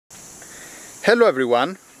Hello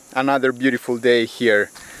everyone, another beautiful day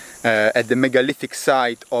here at the megalithic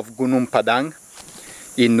site of Gunung Padang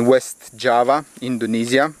in West Java,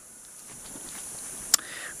 Indonesia.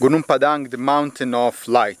 Gunung Padang, the mountain of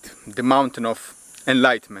light, the mountain of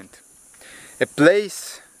enlightenment. A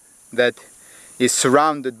place that is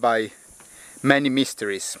surrounded by many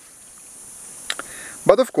mysteries.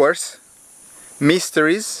 But of course,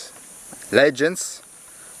 mysteries, legends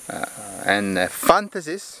and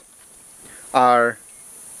fantasies are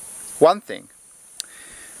one thing.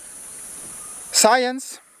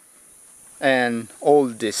 Science and all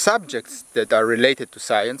the subjects that are related to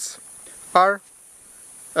science are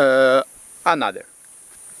another.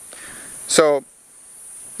 So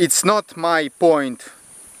it's not my point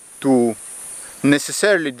to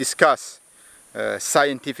necessarily discuss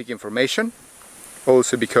scientific information,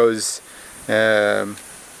 also because I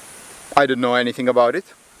don't know anything about it.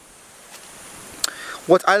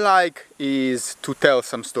 What I like is to tell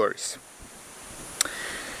some stories.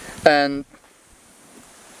 And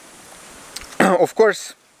of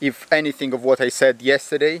course, if anything of what I said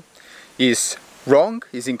yesterday is wrong,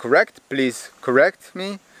 is incorrect, please correct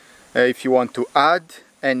me. If you want to add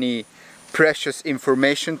any precious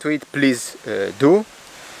information to it, please do.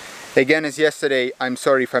 Again, as yesterday, I'm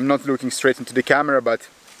sorry if I'm not looking straight into the camera, but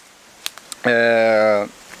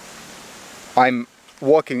I'm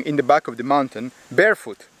walking in the back of the mountain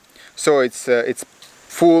barefoot, so it's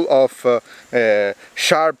full of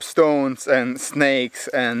sharp stones and snakes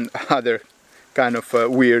and other kind of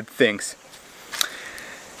weird things.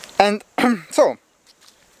 And so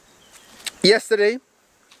yesterday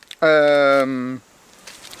I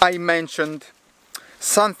mentioned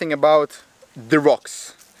something about the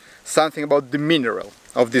rocks, something about the mineral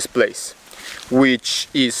of this place, which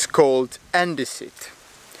is called andesite,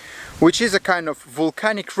 which is a kind of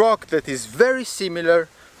volcanic rock that is very similar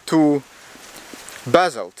to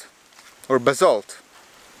basalt or basalt.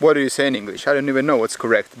 What do you say in English? I don't even know what's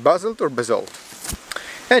correct. Basalt or basalt?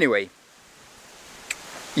 Anyway,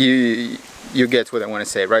 you get what I want to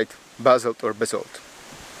say, right? Basalt or basalt.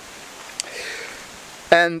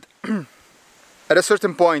 And at a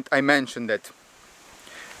certain point I mentioned that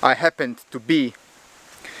I happened to be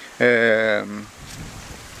a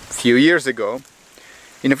few years ago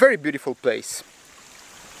in a very beautiful place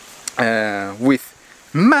with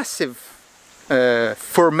massive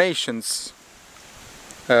formations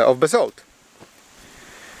of basalt.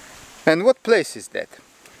 And what place is that?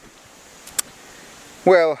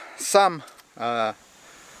 Well, some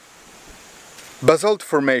basalt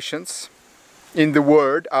formations in the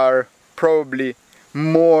world are probably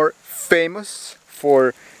more famous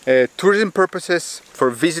for tourism purposes,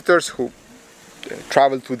 for visitors who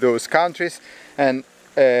travel to those countries. And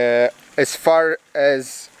as far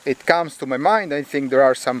as it comes to my mind, I think there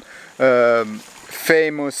are some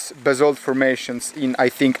famous basalt formations in, I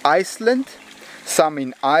think, Iceland, some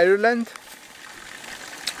in Ireland,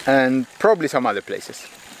 and probably some other places.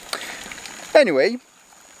 Anyway,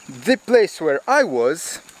 the place where I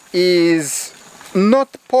was is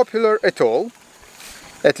not popular at all,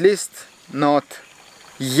 at least not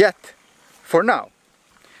yet for now,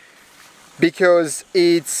 because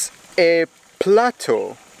it's a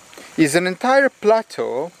plateau, is an entire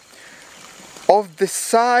plateau of the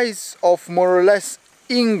size of more or less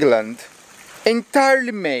England,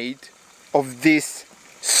 entirely made of this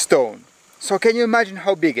stone. So can you imagine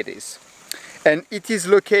how big it is? And it is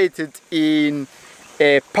located in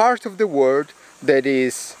a part of the world that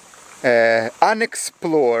is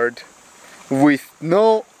unexplored,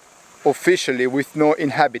 officially with no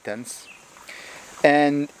inhabitants,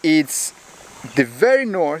 and it's the very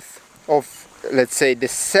north of, let's say, the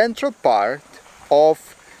central part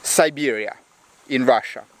of Siberia in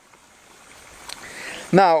Russia.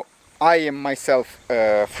 Now, I am myself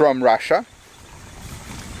from Russia,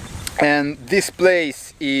 and this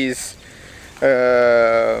place is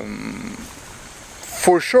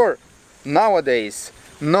for sure nowadays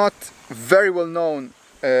not very well known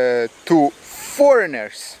to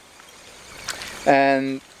foreigners,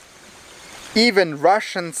 and even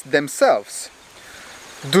Russians themselves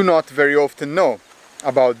do not very often know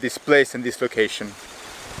about this place and this location.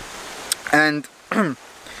 And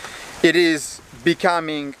it is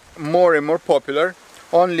becoming more and more popular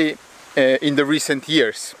only in the recent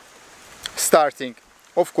years, starting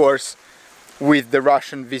of course with the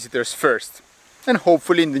Russian visitors first, and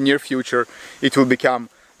hopefully in the near future it will become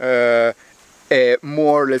a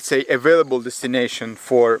more, let's say, available destination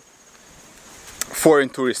for foreign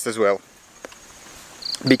tourists as well,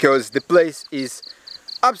 because the place is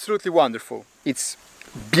absolutely wonderful. It's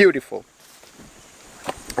beautiful,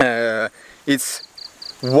 it's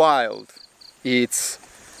wild, it's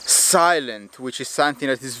silent, which is something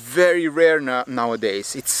that is very rare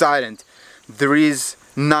nowadays. It's silent. There is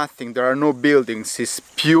nothing, there are no buildings. It's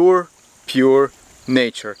pure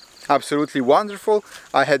nature. Absolutely wonderful.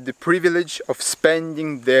 I had the privilege of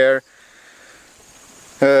spending there,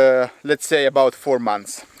 let's say about 4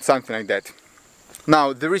 months, something like that.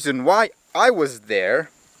 Now, the reason why I was there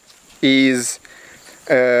is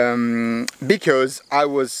because I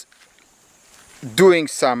was doing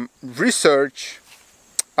some research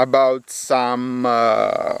about some,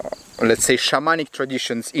 let's say, shamanic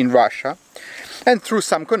traditions in Russia, and through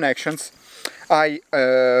some connections I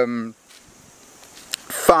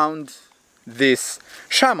found this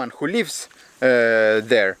shaman who lives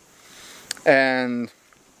there, and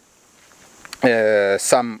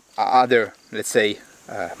some other, let's say,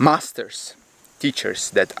 masters, teachers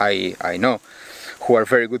that I know, who are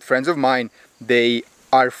very good friends of mine. They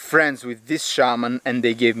are friends with this shaman and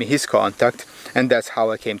they gave me his contact, and that's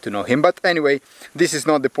how I came to know him. But anyway, this is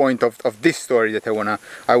not the point of this story that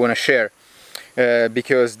I wanna share,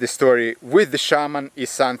 because the story with the shaman is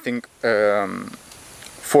something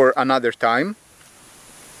for another time,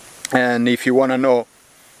 and if you wanna know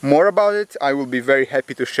more about it, I will be very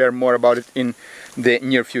happy to share more about it in the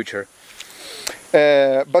near future.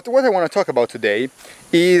 But what I want to talk about today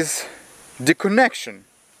is the connection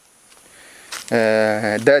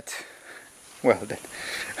that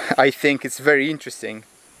I think it's very interesting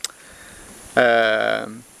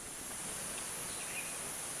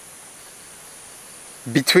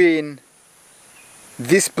between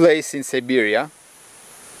this place in Siberia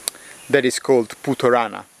that is called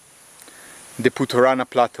Putorana, the Putorana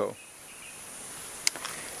Plateau,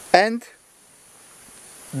 and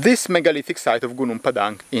this megalithic site of Gunung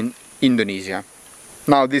Padang in Indonesia.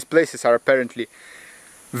 Now, these places are apparently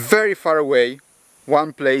very far away.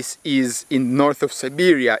 One place is in north of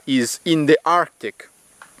Siberia, is in the Arctic,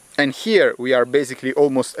 and here we are basically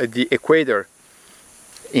almost at the equator,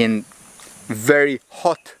 in very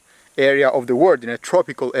hot area of the world, in a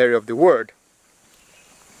tropical area of the world.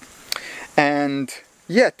 And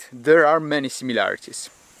yet there are many similarities.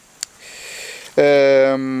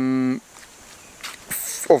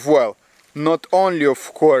 Well, not only,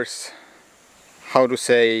 of course, how to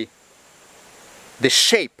say, the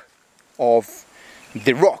shape of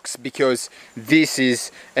the rocks, because this is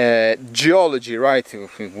geology, right?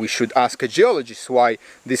 We should ask a geologist why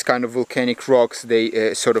this kind of volcanic rocks,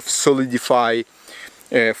 they sort of solidify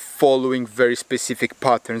following very specific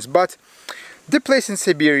patterns. But the place in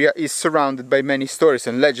Siberia is surrounded by many stories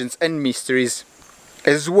and legends and mysteries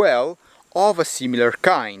as well of a similar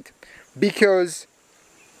kind, because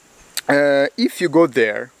if you go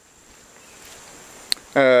there,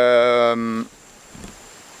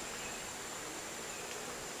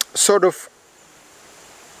 sort of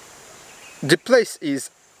the place is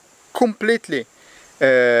completely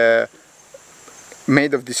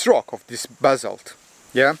made of this rock, of this basalt,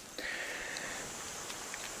 yeah,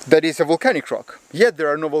 that is a volcanic rock, yet there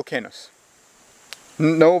are no volcanoes.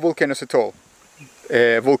 No volcanoes at all.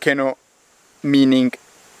 Volcano meaning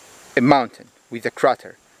a mountain with a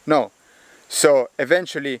crater. No. So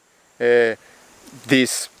eventually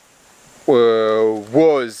this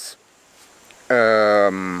was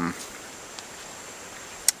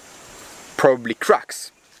probably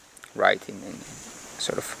cracks, right, in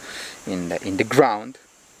sort of in the ground,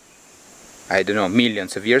 I don't know,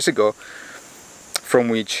 millions of years ago, from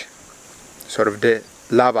which sort of the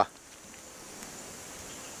lava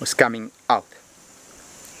was coming out.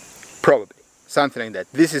 Probably something like that.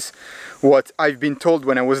 This is what I've been told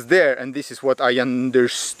when I was there, and this is what I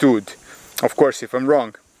understood. Of course, if I'm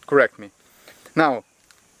wrong, correct me. Now,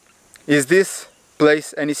 is this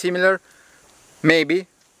place any similar? Maybe.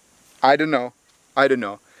 I don't know. I don't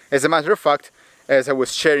know. As a matter of fact, as I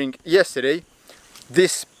was sharing yesterday,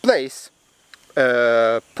 this place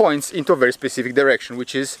points into a very specific direction,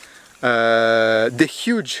 which is the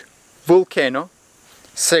huge volcano,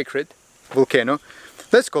 sacred volcano,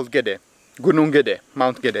 that's called Gede, Gunung Gede,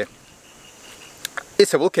 Mount Gede.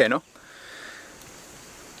 It's a volcano,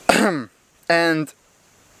 and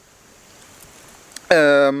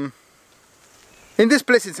in this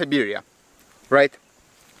place in Siberia, right,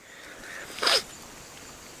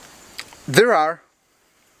 there are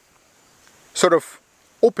sort of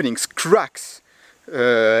openings, cracks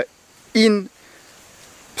in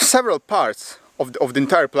several parts of the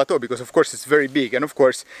entire plateau, because of course it's very big, and of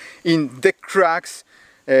course in the cracks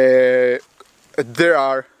there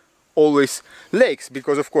are always lakes,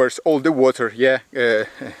 because of course all the water, yeah,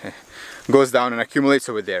 goes down and accumulates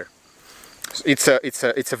over there. It's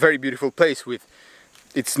a very beautiful place. With,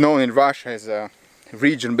 it's known in Russia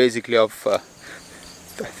region basically of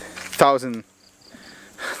thousand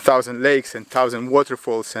lakes and 1,000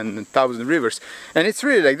 waterfalls and 1,000 rivers, and it's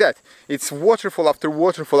really like that. It's waterfall after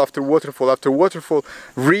waterfall after waterfall after waterfall,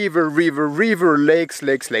 river, lakes.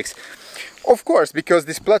 Of course, because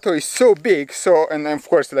this plateau is so big, and of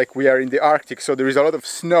course, like, we are in the Arctic, so there is a lot of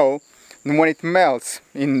snow, and when it melts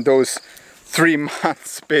in those 3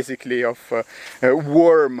 months basically of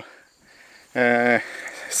warm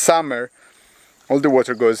summer, all the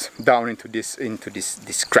water goes down into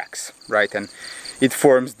these cracks, right? And it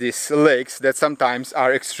forms these lakes that sometimes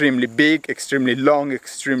are extremely big, extremely long,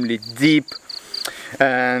 extremely deep.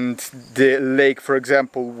 And the lake, for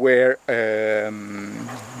example, where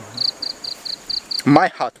my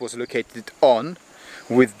hut was located on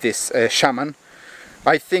with this shaman,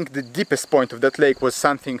 I think the deepest point of that lake was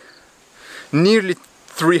something nearly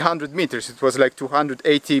 300 meters. It was like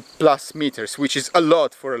 280 plus meters, which is a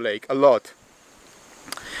lot for a lake, a lot.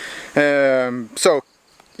 So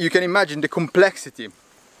you can imagine the complexity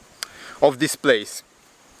of this place.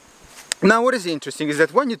 Now, what is interesting is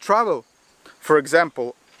that when you travel, for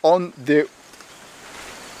example, on the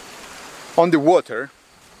water,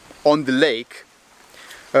 on the lake,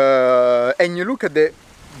 and you look at the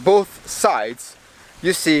both sides,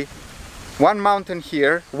 you see one mountain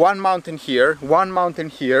here, one mountain here, one mountain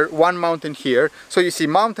here, one mountain here. So you see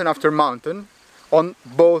mountain after mountain on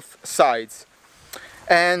both sides.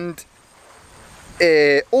 And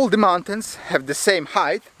all the mountains have the same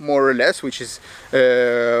height, more or less, which is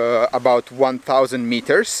about 1,000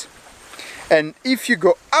 meters. And if you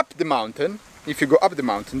go up the mountain,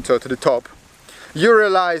 so to the top, you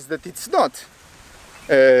realize that it's not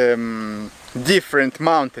different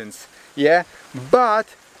mountains, yeah, but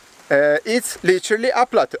it's literally a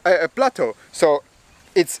plateau. So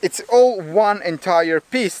it's all one entire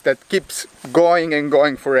piece that keeps going and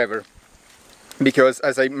going forever. Because,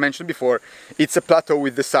 as I mentioned before, it's a plateau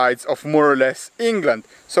with the size of more or less England.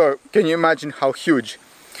 So can you imagine how huge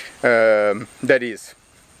that is?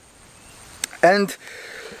 And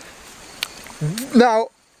now,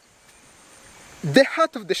 the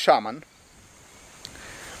hut of the shaman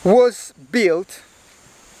was built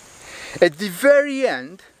at the very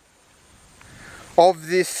end of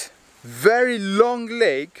this very long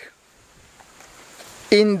lake,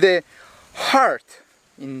 in the heart,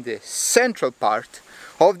 in the central part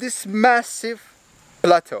of this massive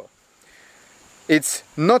plateau. It's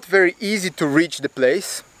not very easy to reach the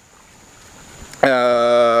place,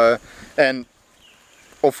 and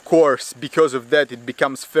of course, because of that, it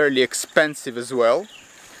becomes fairly expensive as well.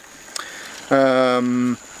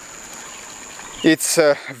 It's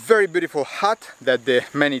a very beautiful hut that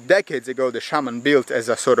many decades ago the shaman built as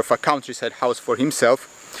a sort of a countryside house for himself,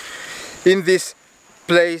 in this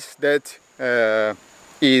place that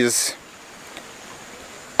is,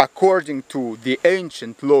 according to the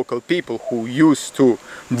ancient local people who used to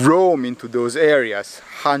roam into those areas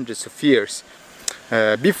hundreds of years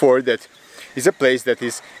before that, is a place that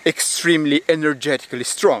is extremely energetically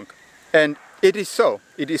strong. And it is so,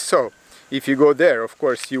 it is so. If you go there, of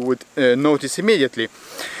course, you would notice immediately.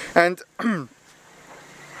 And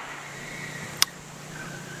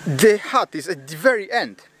the hut is at the very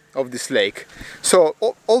end of this lake. So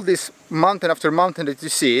all this mountain after mountain that you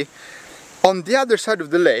see, on the other side of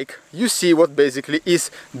the lake, you see what basically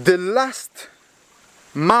is the last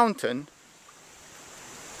mountain,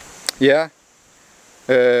 yeah,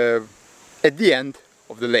 at the end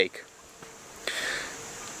of the lake.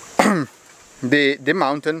 The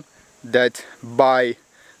mountain that by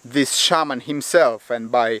this shaman himself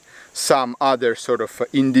and by some other sort of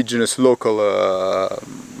indigenous local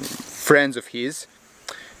friends of his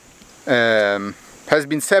has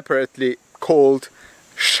been separately called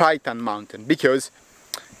Shaitan Mountain, because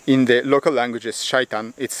in the local languages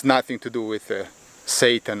Shaitan, it's nothing to do with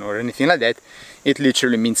Satan or anything like that. It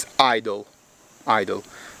literally means idol, idol.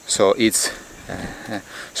 So it's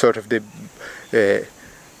sort of the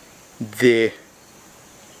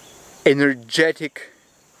energetic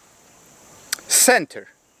center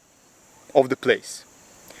of the place.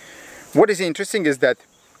 What is interesting is that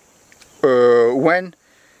when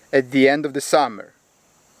at the end of the summer,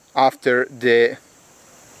 after the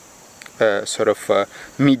sort of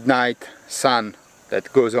midnight sun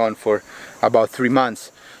that goes on for about 3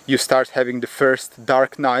 months, you start having the first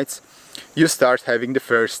dark nights, you start having the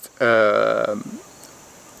first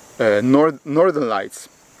northern lights.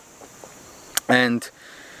 And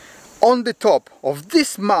on the top of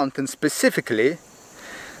this mountain specifically,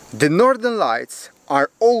 the northern lights are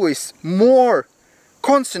always more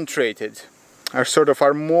concentrated,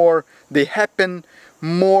 they happen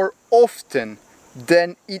more often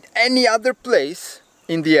than in any other place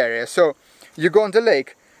in the area. So you go on the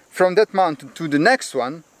lake, from that mountain to the next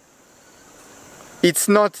one, it's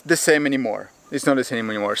not the same anymore. It's not the same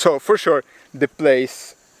anymore. So for sure, the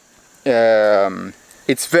place,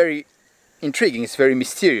 it's very intriguing, it's very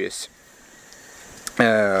mysterious.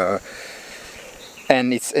 And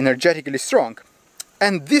it's energetically strong.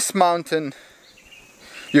 And this mountain,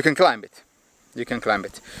 you can climb it. You can climb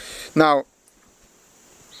it. Now,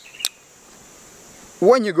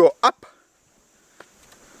 when you go up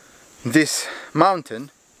this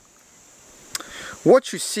mountain,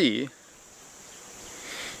 what you see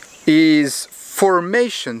is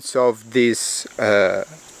formations of this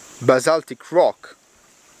basaltic rock,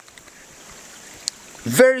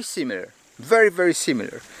 very similar, very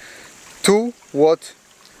similar to what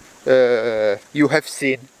you have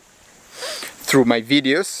seen through my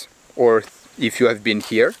videos, or if you have been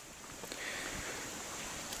here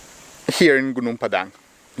in Gunung Padang.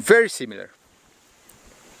 Very similar.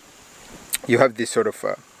 You have this sort of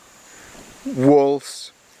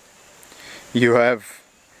walls, you have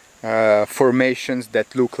formations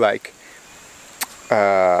that look like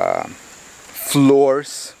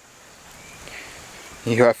floors,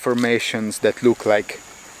 you have formations that look like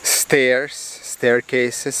stairs,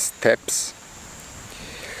 staircases, steps.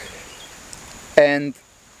 And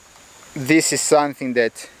this is something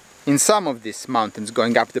that in some of these mountains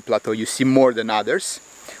going up the plateau you see more than others.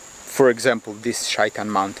 For example, this Shaitan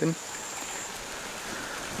mountain.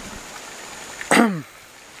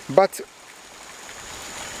 But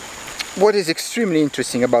what is extremely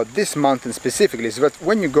interesting about this mountain specifically is that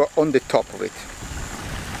when you go on the top of it,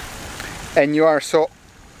 and you are so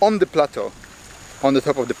on the plateau, on the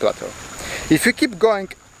top of the plateau, if you keep going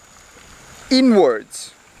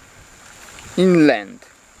inwards, inland,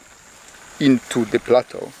 into the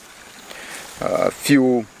plateau, a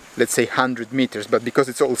few, let's say 100 meters, but because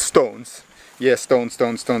it's all stones, yeah, stones,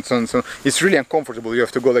 it's really uncomfortable. You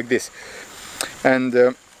have to go like this.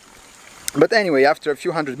 And but anyway, after a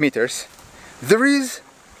few 100 meters, there is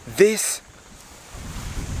this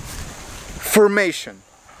formation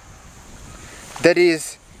that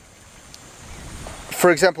is,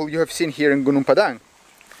 for example, you have seen here in Gunung Padang,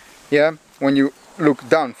 yeah, when you look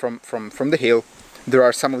down from the hill, there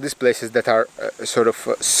are some of these places that are sort of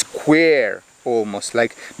square, almost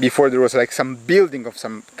like before there was like some building of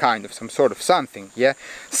some kind of some sort of something, yeah,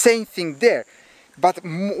 same thing there, but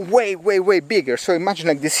way bigger. So imagine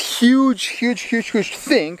like this huge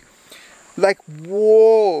thing, like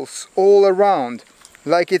walls all around,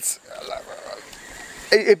 like it's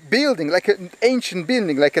a building, like an ancient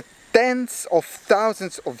building, like a tens of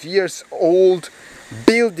thousands of years old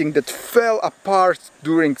building that fell apart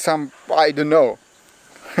during some, I don't know.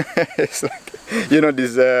 It's like, you know,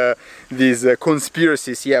 these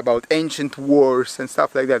conspiracies, yeah, about ancient wars and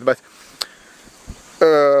stuff like that. But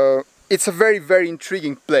it's a very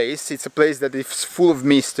intriguing place. It's a place that is full of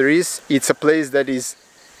mysteries. It's a place that is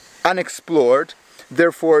unexplored.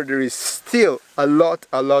 Therefore, there is still a lot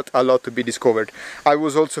to be discovered. I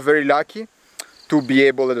was also very lucky to be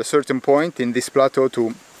able at a certain point in this plateau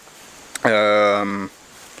to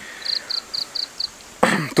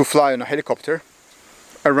fly on a helicopter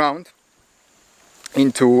around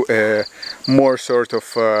into more sort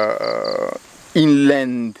of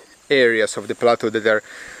inland areas of the plateau that are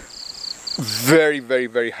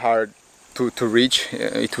very hard to reach.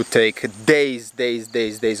 It would take days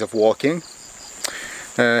of walking.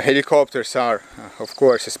 Helicopters are, of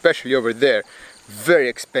course, especially over there, very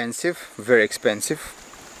expensive.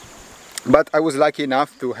 But I was lucky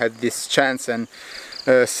enough to have this chance, and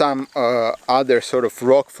some other sort of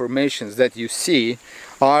rock formations that you see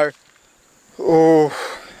are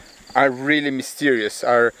really mysterious.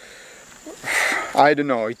 Are, I don't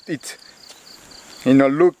know, it you know,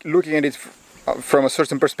 looking at it from a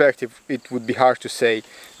certain perspective, it would be hard to say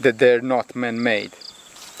that they're not man-made.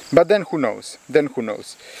 But then who knows?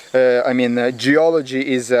 I mean,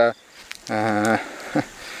 geology is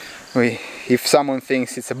if someone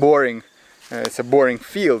thinks it's a boring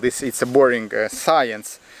field, it's a boring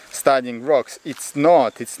science, studying rocks. It's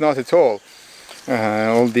not at all.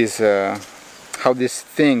 All these how these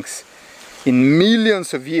things in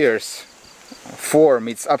millions of years form,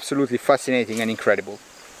 it's absolutely fascinating and incredible.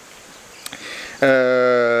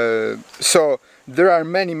 So there are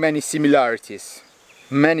many similarities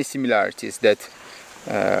that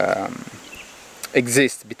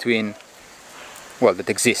exist between, well, that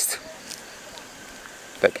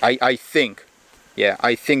I think, yeah,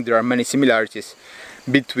 I think there are many similarities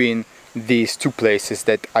between these two places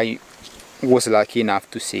that I was lucky enough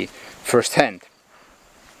to see firsthand.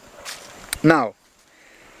 Now,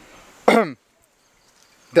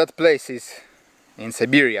 that place is in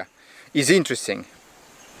Siberia is interesting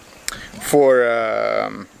for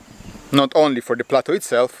not only for the plateau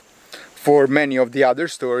itself, for many of the other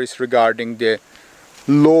stories regarding the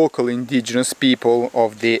local indigenous people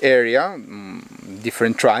of the area,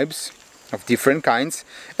 different tribes of different kinds,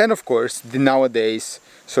 and of course the nowadays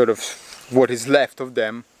sort of what is left of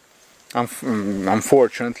them,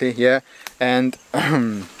 unfortunately, yeah, and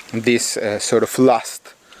this sort of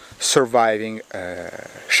last surviving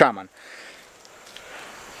shaman.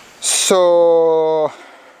 So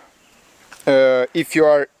if you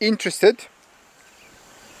are interested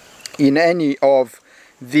in any of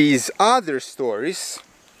these other stories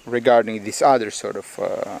regarding these other sort of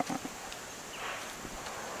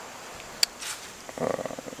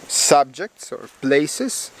subjects or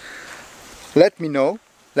places, let me know,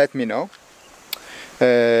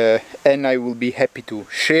 and I will be happy to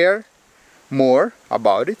share more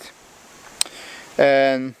about it,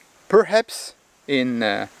 and perhaps in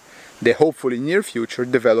the hopefully near future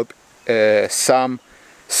develop some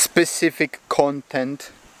specific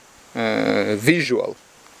content, visual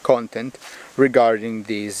content regarding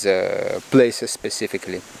these places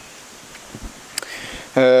specifically.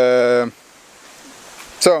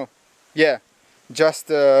 So yeah,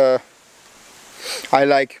 just I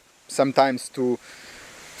like sometimes to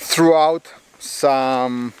throw out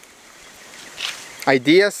some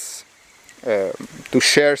ideas, to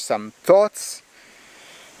share some thoughts,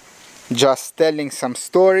 just telling some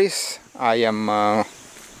stories. I am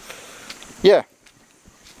yeah,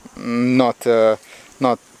 not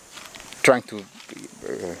trying to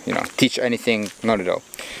you know, teach anything, not at all,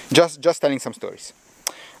 just telling some stories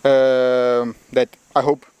that I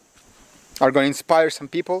hope are going to inspire some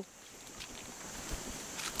people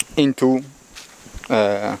into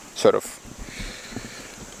sort of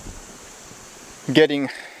getting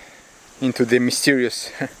into the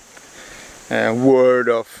mysterious world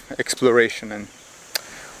of exploration and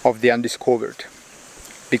of the undiscovered,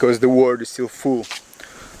 because the world is still full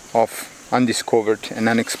of undiscovered and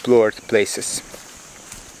unexplored places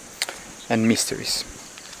and mysteries.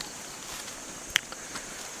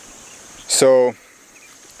 So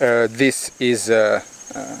this is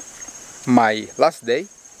my last day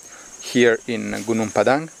here in Gunung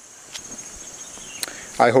Padang.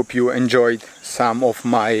 I hope you enjoyed some of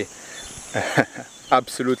my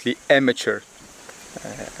absolutely amateur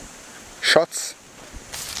shots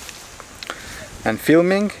and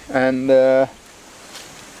filming, and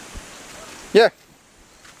yeah,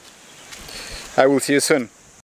 I will see you soon.